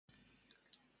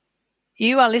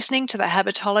You are listening to the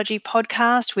Habitology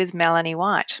podcast with Melanie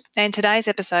White, and today's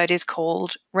episode is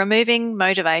called Removing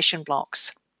Motivation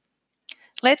Blocks.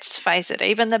 Let's face it,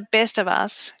 even the best of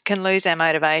us can lose our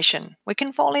motivation. We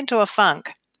can fall into a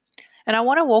funk. And I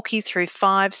want to walk you through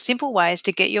 5 simple ways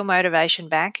to get your motivation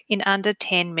back in under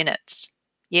 10 minutes.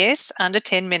 Yes, under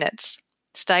 10 minutes.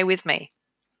 Stay with me.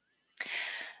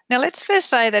 Now, let's first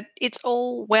say that it's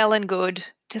all well and good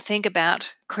to think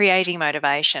about creating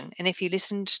motivation. And if you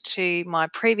listened to my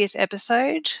previous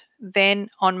episode, then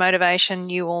on motivation,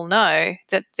 you will know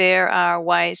that there are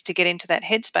ways to get into that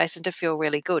headspace and to feel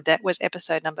really good. That was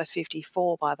episode number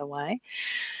 54, by the way.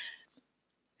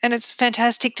 And it's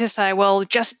fantastic to say, well,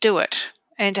 just do it,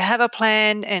 and to have a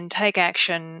plan and take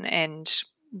action, and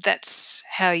that's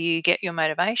how you get your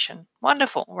motivation.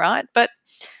 Wonderful, right? But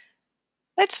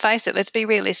let's face it, let's be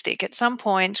realistic. At some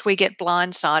point, we get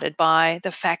blindsided by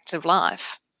the facts of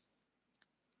life.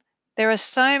 There are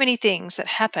so many things that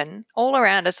happen all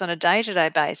around us on a day-to-day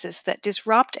basis that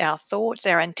disrupt our thoughts,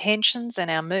 our intentions, and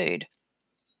our mood.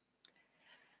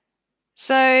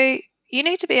 So you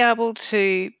need to be able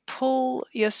to pull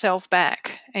yourself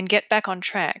back and get back on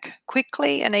track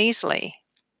quickly and easily.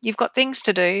 You've got things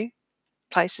to do,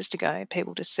 places to go,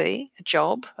 people to see, a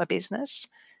job, a business.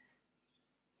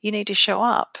 You need to show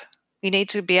up. You need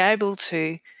to be able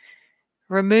to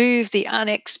remove the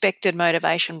unexpected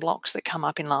motivation blocks that come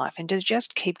up in life and to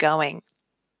just keep going.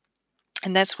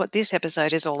 And that's what this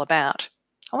episode is all about.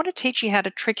 I want to teach you how to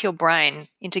trick your brain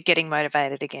into getting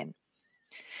motivated again.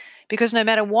 Because no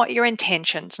matter what your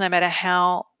intentions, no matter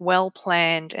how well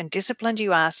planned and disciplined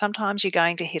you are, sometimes you're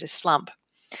going to hit a slump.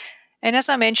 And as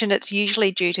I mentioned, it's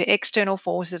usually due to external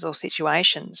forces or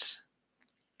situations.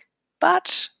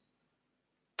 But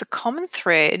the common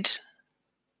thread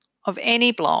of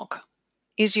any block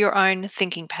is your own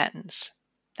thinking patterns.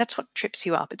 That's what trips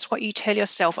you up. It's what you tell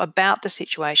yourself about the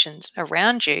situations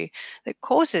around you that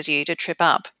causes you to trip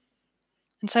up.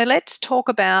 And so let's talk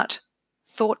about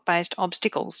thought-based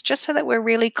obstacles, just so that we're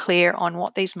really clear on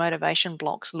what these motivation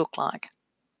blocks look like.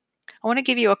 I want to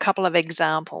give you a couple of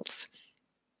examples.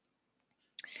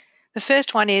 The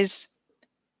first one is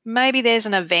maybe there's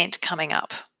an event coming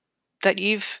up that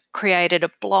you've created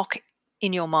a block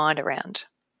in your mind around.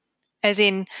 As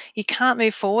in, you can't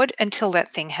move forward until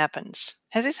that thing happens.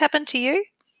 Has this happened to you?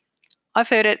 I've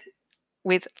heard it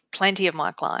with plenty of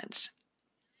my clients.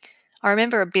 I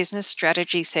remember a business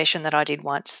strategy session that I did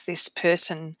once. This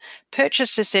person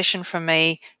purchased a session from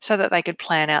me so that they could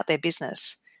plan out their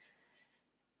business.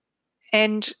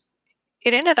 And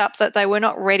it ended up that they were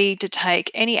not ready to take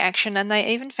any action, and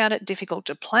they even found it difficult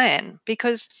to plan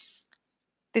because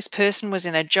this person was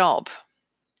in a job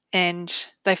and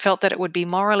they felt that it would be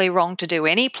morally wrong to do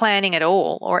any planning at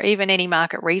all or even any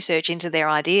market research into their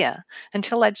idea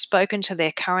until they'd spoken to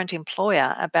their current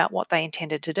employer about what they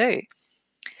intended to do.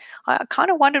 I kind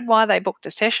of wondered why they booked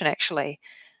the session, actually.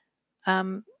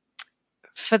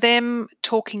 For them,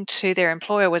 talking to their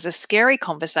employer was a scary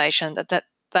conversation that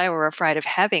they were afraid of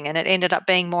having, and it ended up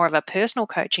being more of a personal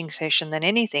coaching session than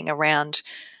anything around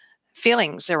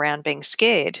feelings around being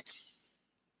scared.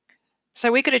 So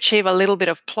we could achieve a little bit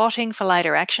of plotting for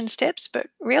later action steps, but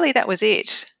really that was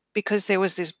it, because there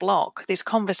was this block, this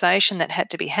conversation that had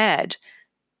to be had,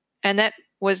 and that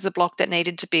was the block that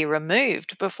needed to be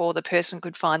removed before the person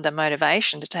could find the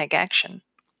motivation to take action.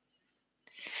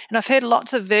 And I've heard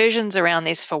lots of versions around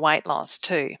this for weight loss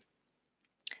too.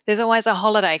 There's always a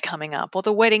holiday coming up, or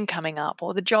the wedding coming up,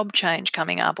 or the job change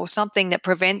coming up, or something that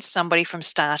prevents somebody from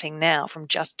starting now, from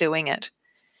just doing it.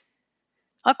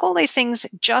 I call these things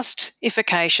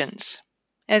justifications,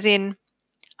 as in,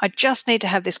 I just need to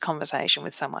have this conversation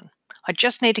with someone. I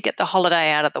just need to get the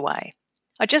holiday out of the way.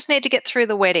 I just need to get through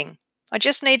the wedding. I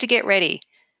just need to get ready.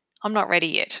 I'm not ready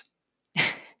yet.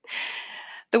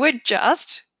 The word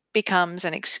just becomes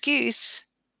an excuse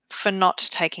for not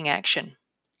taking action.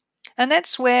 And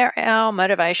that's where our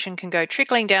motivation can go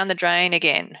trickling down the drain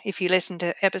again. If you listen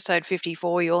to episode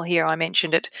 54, you'll hear I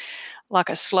mentioned it like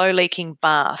a slow leaking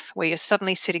bath where you're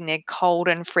suddenly sitting there cold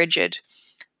and frigid.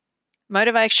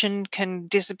 Motivation can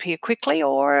disappear quickly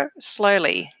or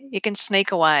slowly. It can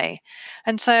sneak away.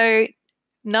 And so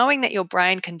knowing that your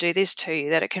brain can do this too,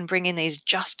 that it can bring in these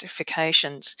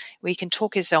justifications where you can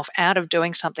talk yourself out of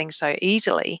doing something so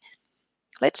easily,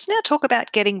 let's now talk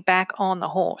about getting back on the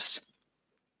horse.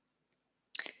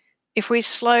 If we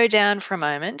slow down for a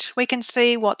moment, we can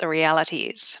see what the reality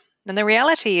is. And the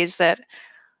reality is that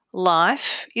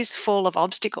life is full of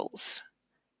obstacles.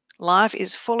 Life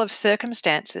is full of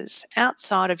circumstances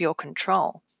outside of your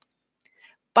control.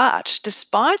 But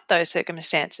despite those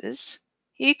circumstances,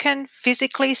 you can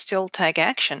physically still take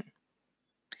action.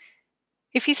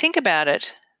 If you think about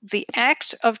it, the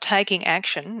act of taking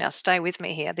action, now stay with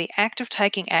me here, the act of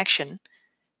taking action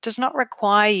does not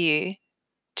require you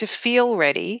to feel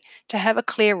ready, to have a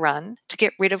clear run, to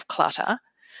get rid of clutter,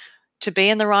 to be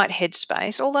in the right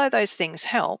headspace, although those things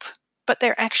help, but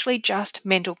they're actually just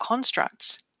mental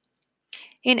constructs.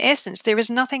 In essence, there is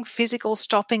nothing physical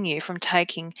stopping you from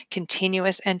taking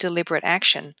continuous and deliberate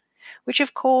action, which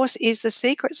of course is the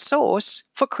secret sauce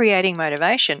for creating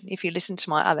motivation. If you listen to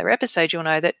my other episode, you'll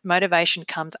know that motivation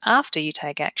comes after you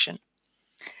take action.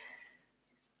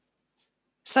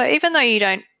 So even though you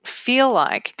don't feel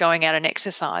like going out and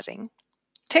exercising,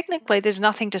 technically there's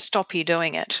nothing to stop you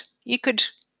doing it.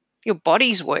 Your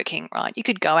body's working, right? You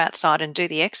could go outside and do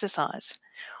the exercise.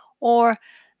 Or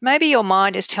maybe your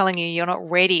mind is telling you you're not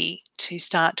ready to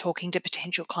start talking to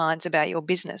potential clients about your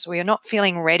business, or you're not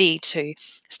feeling ready to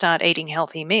start eating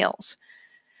healthy meals.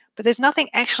 But there's nothing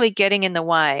actually getting in the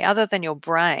way other than your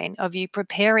brain of you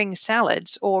preparing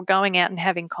salads or going out and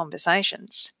having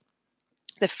conversations.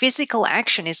 The physical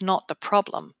action is not the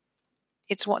problem.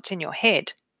 It's what's in your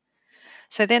head.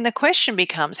 So then the question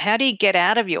becomes, how do you get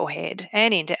out of your head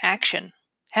and into action?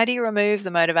 How do you remove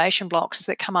the motivation blocks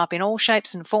that come up in all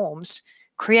shapes and forms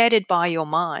created by your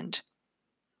mind?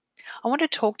 I want to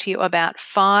talk to you about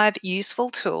 5 useful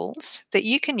tools that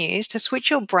you can use to switch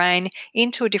your brain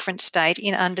into a different state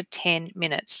in under 10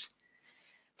 minutes.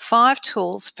 5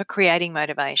 tools for creating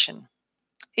motivation,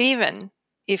 even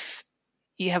if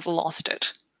you have lost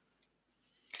it.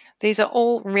 These are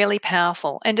all really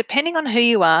powerful, and depending on who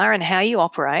you are and how you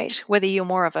operate, whether you're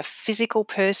more of a physical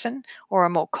person or a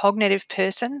more cognitive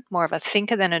person, more of a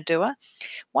thinker than a doer,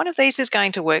 one of these is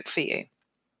going to work for you.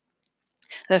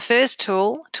 The first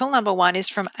tool number 1, is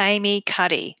from Amy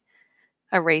Cuddy,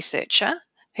 a researcher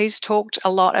who's talked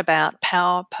a lot about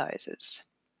power poses.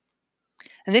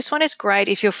 And this one is great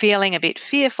if you're feeling a bit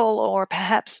fearful or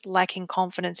perhaps lacking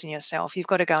confidence in yourself. You've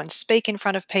got to go and speak in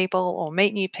front of people or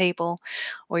meet new people,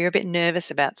 or you're a bit nervous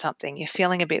about something. You're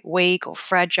feeling a bit weak or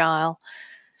fragile.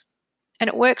 And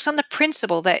it works on the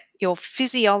principle that your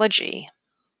physiology,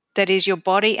 that is your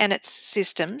body and its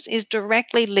systems, is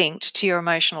directly linked to your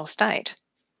emotional state.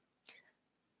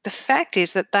 The fact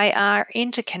is that they are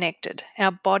interconnected.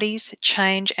 Our bodies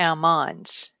change our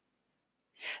minds.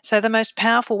 So, the most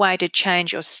powerful way to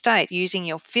change your state using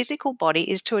your physical body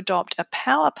is to adopt a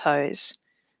power pose,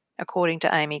 according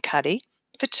to Amy Cuddy,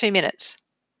 for 2 minutes.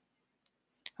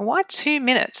 And why 2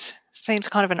 minutes? Seems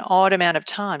kind of an odd amount of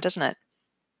time, doesn't it?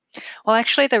 Well,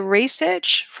 actually, the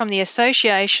research from the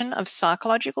Association of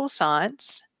Psychological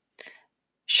Science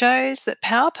shows that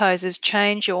power poses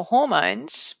change your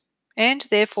hormones and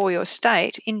therefore your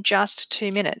state in just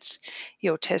 2 minutes.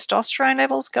 Your testosterone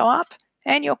levels go up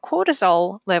and your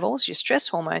cortisol levels, your stress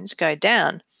hormones, go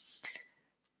down.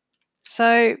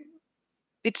 So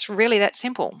it's really that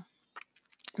simple.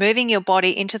 Moving your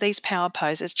body into these power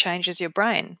poses changes your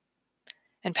brain.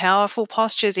 And powerful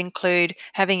postures include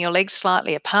having your legs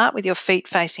slightly apart with your feet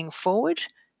facing forward,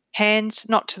 hands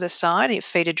not to the side, your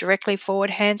feet are directly forward,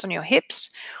 hands on your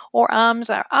hips, or arms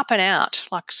are up and out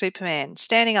like Superman,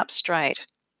 standing up straight.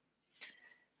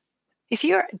 If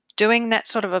you're doing that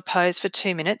sort of a pose for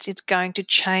 2 minutes, it's going to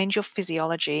change your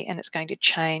physiology and it's going to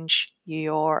change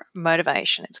your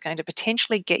motivation. It's going to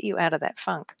potentially get you out of that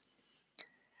funk.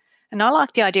 And I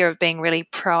like the idea of being really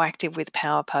proactive with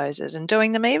power poses and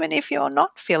doing them even if you're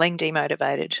not feeling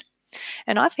demotivated.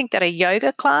 And I think that a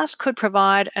yoga class could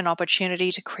provide an opportunity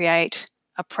to create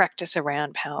a practice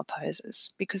around power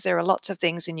poses, because there are lots of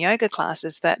things in yoga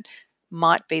classes that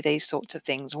might be these sorts of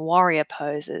things, warrior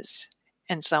poses,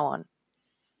 and so on.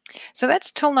 So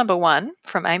that's tool number 1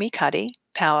 from Amy Cuddy,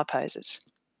 power poses.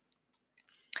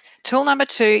 Tool number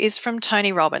 2 is from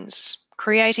Tony Robbins,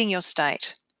 creating your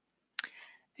state.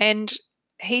 And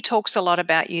he talks a lot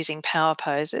about using power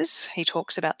poses. He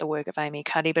talks about the work of Amy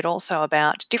Cuddy, but also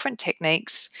about different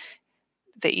techniques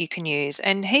that you can use.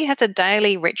 And he has a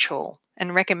daily ritual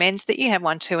and recommends that you have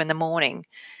one too in the morning.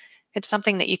 It's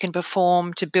something that you can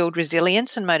perform to build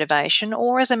resilience and motivation,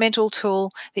 or as a mental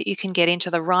tool that you can get into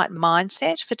the right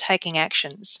mindset for taking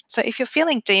actions. So if you're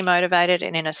feeling demotivated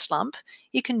and in a slump,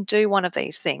 you can do one of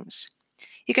these things.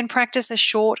 You can practice a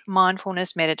short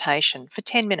mindfulness meditation for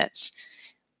 10 minutes.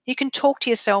 You can talk to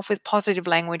yourself with positive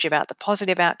language about the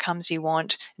positive outcomes you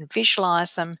want and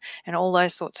visualize them and all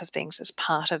those sorts of things as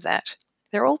part of that.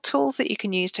 They're all tools that you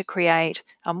can use to create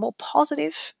a more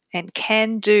positive and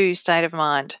can-do state of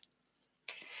mind.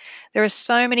 There are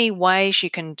so many ways you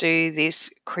can do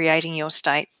this creating your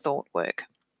state thought work.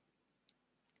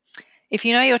 If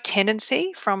you know your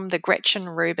tendency from the Gretchen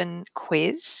Rubin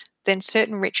quiz, then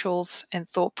certain rituals and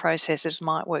thought processes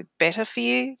might work better for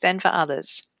you than for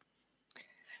others.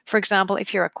 For example,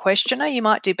 if you're a questioner, you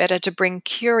might do better to bring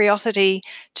curiosity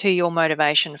to your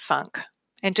motivation funk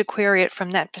and to query it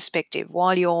from that perspective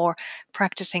while you're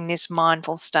practicing this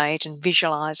mindful state and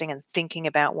visualizing and thinking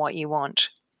about what you want.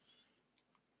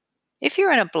 If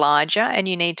you're an obliger and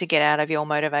you need to get out of your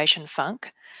motivation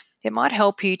funk, it might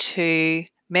help you to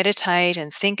meditate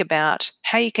and think about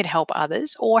how you can help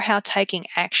others or how taking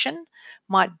action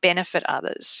might benefit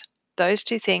others. Those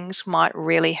two things might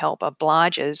really help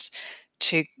obligers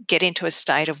to get into a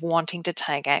state of wanting to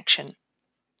take action.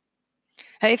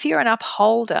 Now, if you're an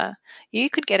upholder, you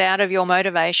could get out of your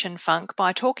motivation funk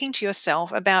by talking to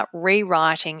yourself about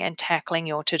rewriting and tackling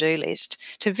your to-do list,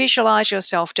 to visualize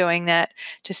yourself doing that,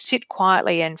 to sit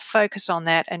quietly and focus on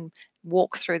that and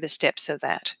walk through the steps of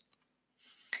that.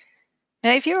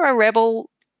 Now, if you're a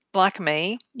rebel like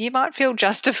me, you might feel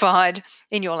justified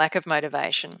in your lack of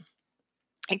motivation.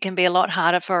 It can be a lot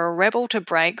harder for a rebel to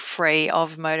break free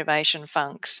of motivation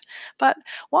funks. But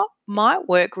what might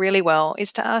work really well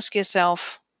is to ask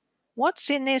yourself, what's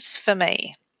in this for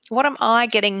me? What am I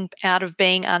getting out of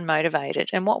being unmotivated?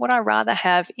 And what would I rather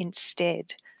have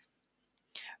instead?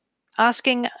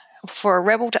 Asking for a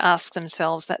rebel to ask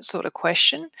themselves that sort of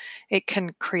question, it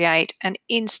can create an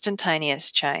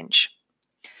instantaneous change.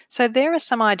 So there are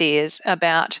some ideas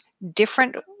about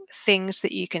different things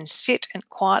that you can sit and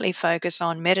quietly focus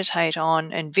on, meditate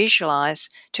on, and visualize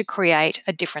to create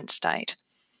a different state.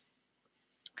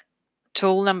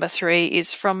 Tool number 3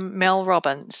 is from Mel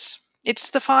Robbins. It's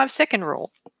the 5-second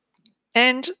rule.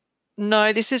 And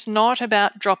no, this is not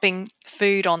about dropping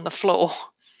food on the floor.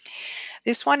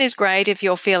 This one is great if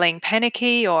you're feeling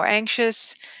panicky or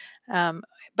anxious,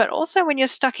 but also when you're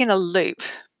stuck in a loop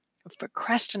of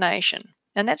procrastination.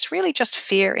 And that's really just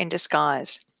fear in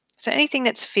disguise. So anything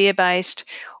that's fear-based,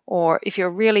 or if you're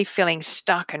really feeling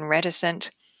stuck and reticent,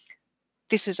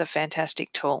 this is a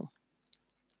fantastic tool.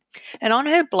 And on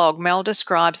her blog, Mel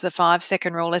describes the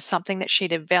 5-second rule as something that she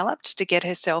developed to get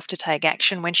herself to take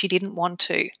action when she didn't want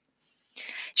to.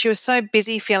 She was so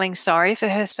busy feeling sorry for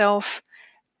herself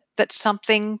that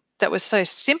something that was so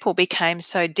simple became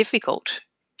so difficult.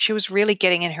 She was really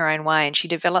getting in her own way, and she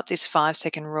developed this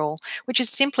 5-second rule, which is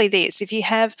simply this. If you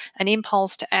have an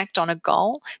impulse to act on a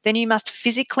goal, then you must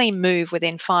physically move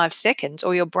within 5 seconds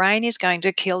or your brain is going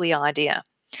to kill the idea.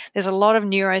 There's a lot of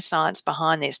neuroscience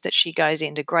behind this that she goes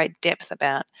into great depth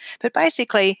about. But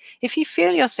basically, if you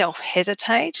feel yourself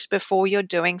hesitate before you're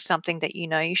doing something that you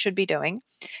know you should be doing,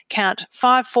 count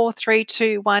 5, 4, 3,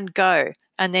 2, 1, go,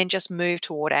 and then just move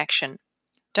toward action.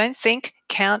 Don't think,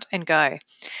 count, and go.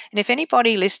 And if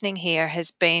anybody listening here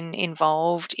has been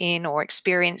involved in or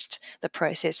experienced the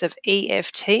process of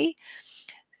EFT,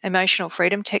 emotional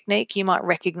freedom technique, you might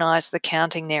recognize the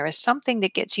counting there as something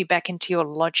that gets you back into your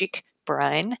logic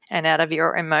brain and out of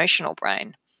your emotional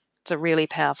brain. It's a really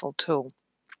powerful tool.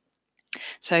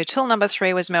 So tool number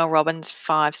 3 was Mel Robbins'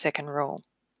 5-second rule.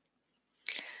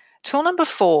 Tool number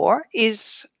 4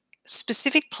 is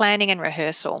specific planning and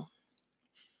rehearsal.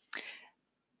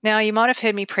 Now, you might have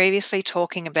heard me previously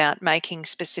talking about making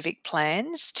specific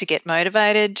plans to get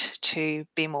motivated, to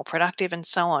be more productive, and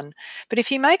so on. But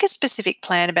if you make a specific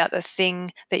plan about the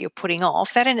thing that you're putting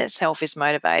off, that in itself is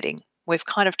motivating. We've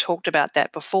kind of talked about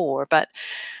that before, but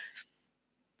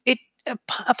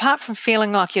apart from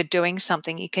feeling like you're doing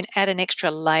something, you can add an extra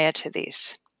layer to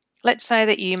this. Let's say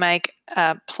that you make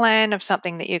a plan of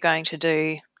something that you're going to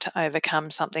do to overcome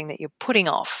something that you're putting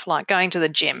off, like going to the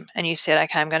gym, and you've said,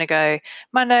 okay, I'm going to go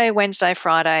Monday, Wednesday,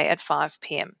 Friday at 5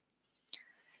 p.m.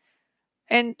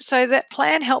 And so that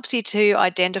plan helps you to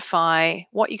identify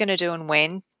what you're going to do and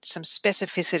when, some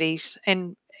specificities,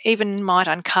 and even might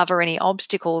uncover any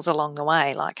obstacles along the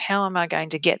way, like how am I going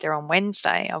to get there on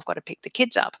Wednesday? I've got to pick the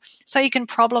kids up. So you can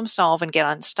problem solve and get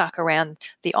unstuck around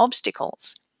the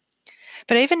obstacles.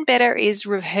 But even better is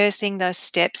rehearsing those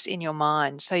steps in your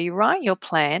mind. So you write your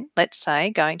plan, let's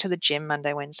say going to the gym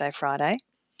Monday, Wednesday, Friday,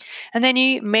 and then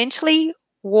you mentally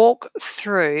walk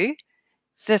through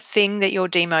the thing that you're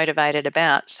demotivated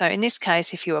about. So in this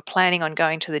case, if you were planning on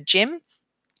going to the gym,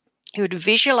 you would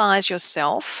visualize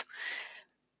yourself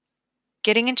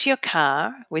getting into your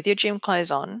car with your gym clothes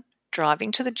on,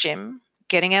 driving to the gym,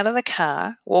 getting out of the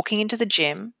car, walking into the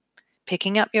gym,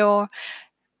 picking up your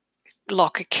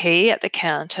locker key at the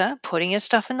counter, putting your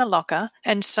stuff in the locker,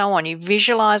 and so on. You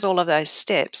visualize all of those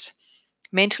steps,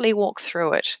 mentally walk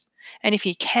through it, and if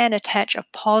you can, attach a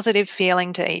positive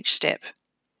feeling to each step.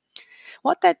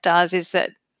 What that does is that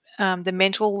the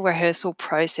mental rehearsal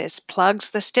process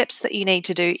plugs the steps that you need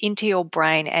to do into your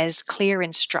brain as clear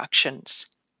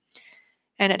instructions.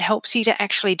 and it helps you to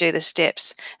actually do the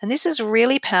steps. And this is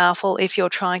really powerful if you're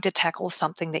trying to tackle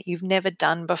something that you've never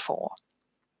done before.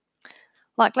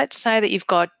 Like, let's say that you've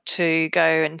got to go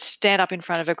and stand up in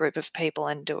front of a group of people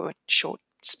and do a short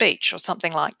speech or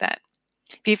something like that.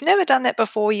 If you've never done that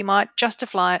before, you might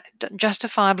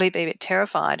justifiably be a bit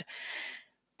terrified.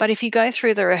 But if you go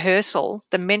through the rehearsal,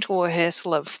 the mental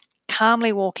rehearsal of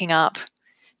calmly walking up,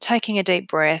 taking a deep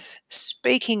breath,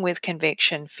 speaking with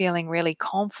conviction, feeling really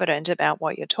confident about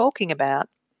what you're talking about,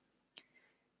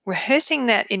 rehearsing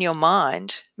that in your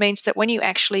mind means that when you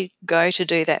actually go to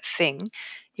do that thing,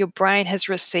 your brain has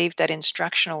received that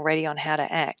instruction already on how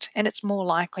to act, and it's more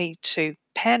likely to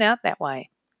pan out that way.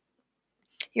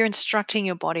 You're instructing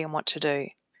your body on what to do.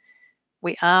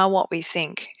 We are what we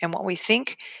think, and what we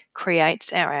think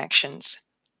creates our actions.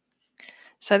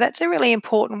 So that's a really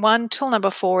important one. Tool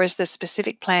number 4 is the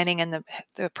specific planning and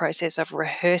the process of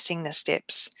rehearsing the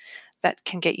steps that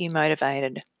can get you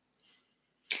motivated.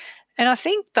 And I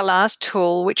think the last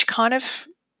tool, which kind of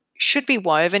should be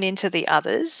woven into the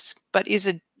others, but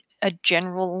is a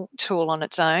general tool on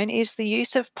its own, is the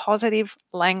use of positive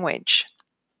language.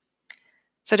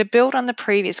 So to build on the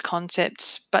previous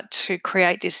concepts, but to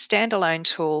create this standalone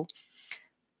tool,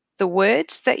 the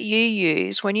words that you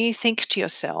use when you think to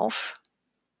yourself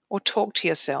or talk to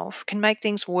yourself can make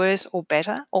things worse or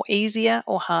better, or easier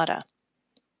or harder.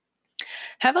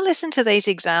 Have a listen to these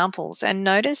examples and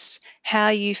notice how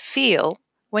you feel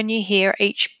when you hear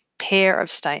each pair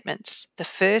of statements, the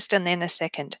first and then the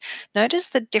second. Notice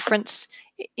the difference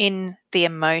in the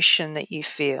emotion that you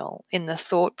feel, in the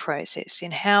thought process,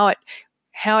 in how it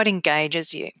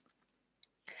engages you.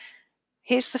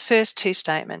 Here's the first two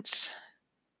statements.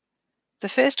 The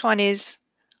first one is,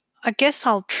 I guess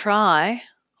I'll try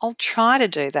to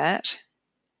do that.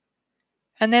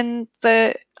 And then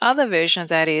the other version of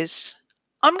that is,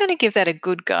 I'm going to give that a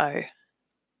good go.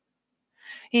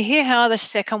 You hear how the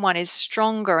second one is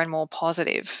stronger and more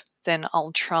positive than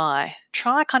I'll try.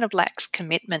 Try kind of lacks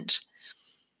commitment.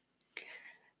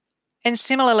 And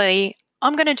similarly,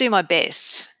 I'm going to do my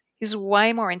best is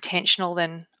way more intentional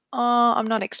than, I'm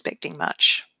not expecting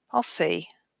much. I'll see.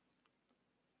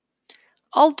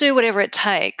 I'll do whatever it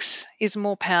takes is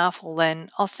more powerful than,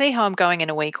 I'll see how I'm going in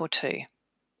a week or two.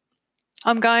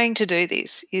 I'm going to do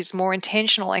this is more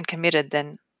intentional and committed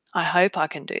than, I hope I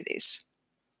can do this.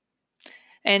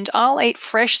 And I'll eat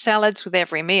fresh salads with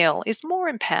every meal is more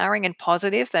empowering and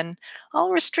positive than,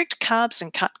 I'll restrict carbs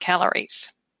and cut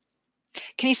calories.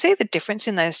 Can you see the difference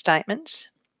in those statements?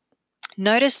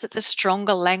 Notice that the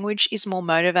stronger language is more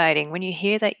motivating. When you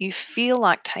hear that, you feel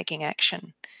like taking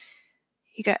action.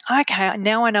 You go, okay,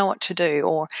 now I know what to do,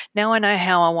 or now I know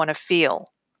how I want to feel.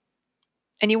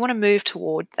 And you want to move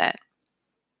toward that.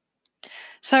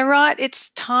 So, right, it's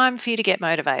time for you to get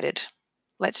motivated.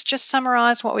 Let's just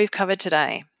summarize what we've covered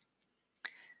today.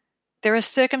 There are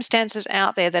circumstances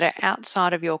out there that are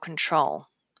outside of your control.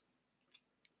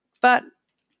 But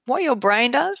what your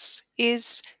brain does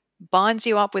is binds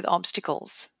you up with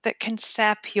obstacles that can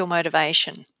sap your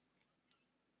motivation.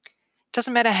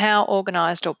 Doesn't matter how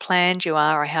organized or planned you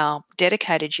are or how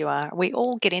dedicated you are, we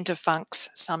all get into funks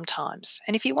sometimes.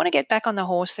 And if you want to get back on the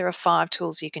horse, there are 5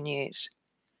 tools you can use.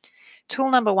 Tool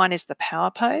number 1 is the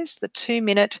power pose, the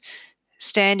 2-minute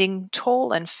standing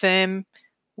tall and firm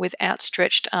with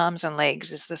outstretched arms and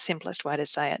legs is the simplest way to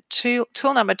say it.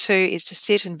 Tool number 2 is to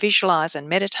sit and visualize and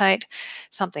meditate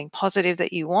something positive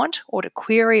that you want, or to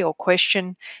query or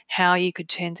question how you could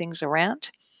turn things around.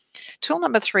 Tool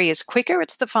number 3 is quicker.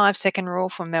 It's the 5-second rule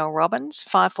from Mel Robbins.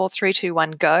 5, 4, 3, 2,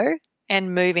 1, go,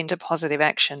 and move into positive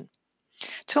action.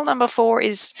 Tool number 4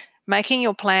 is making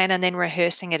your plan and then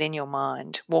rehearsing it in your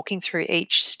mind, walking through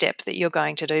each step that you're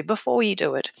going to do before you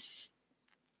do it.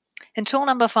 And tool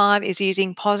number 5 is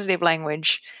using positive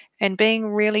language and being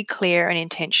really clear and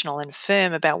intentional and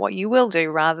firm about what you will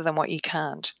do rather than what you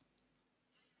can't.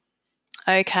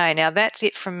 Okay, now that's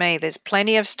it from me. There's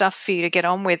plenty of stuff for you to get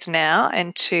on with now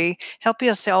and to help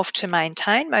yourself to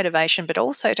maintain motivation, but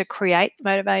also to create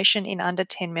motivation in under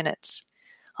 10 minutes.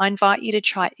 I invite you to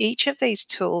try each of these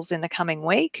tools in the coming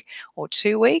week or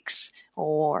 2 weeks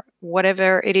or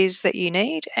whatever it is that you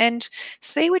need, and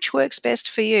see which works best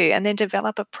for you, and then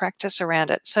develop a practice around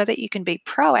it so that you can be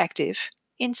proactive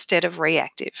instead of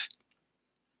reactive.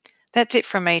 That's it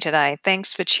from me today.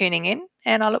 Thanks for tuning in,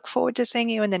 and I look forward to seeing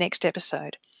you in the next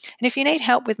episode. And if you need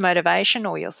help with motivation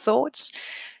or your thoughts,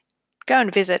 go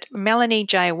and visit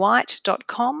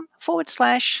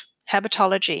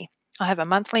melaniejwhite.com/habitology. I have a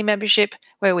monthly membership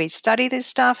where we study this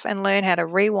stuff and learn how to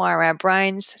rewire our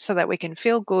brains so that we can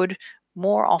feel good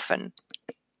more often.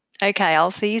 Okay,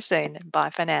 I'll see you soon. Bye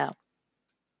for now.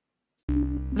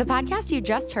 The podcast you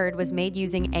just heard was made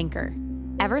using Anchor.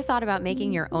 Ever thought about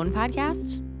making your own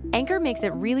podcast? Anchor makes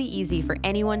it really easy for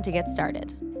anyone to get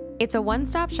started. It's a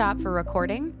one-stop shop for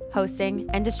recording, hosting,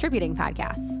 and distributing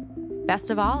podcasts.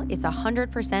 Best of all, it's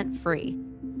 100% free.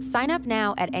 Sign up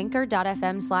now at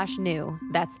anchor.fm/new.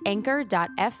 That's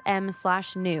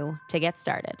anchor.fm/new to get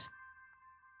started.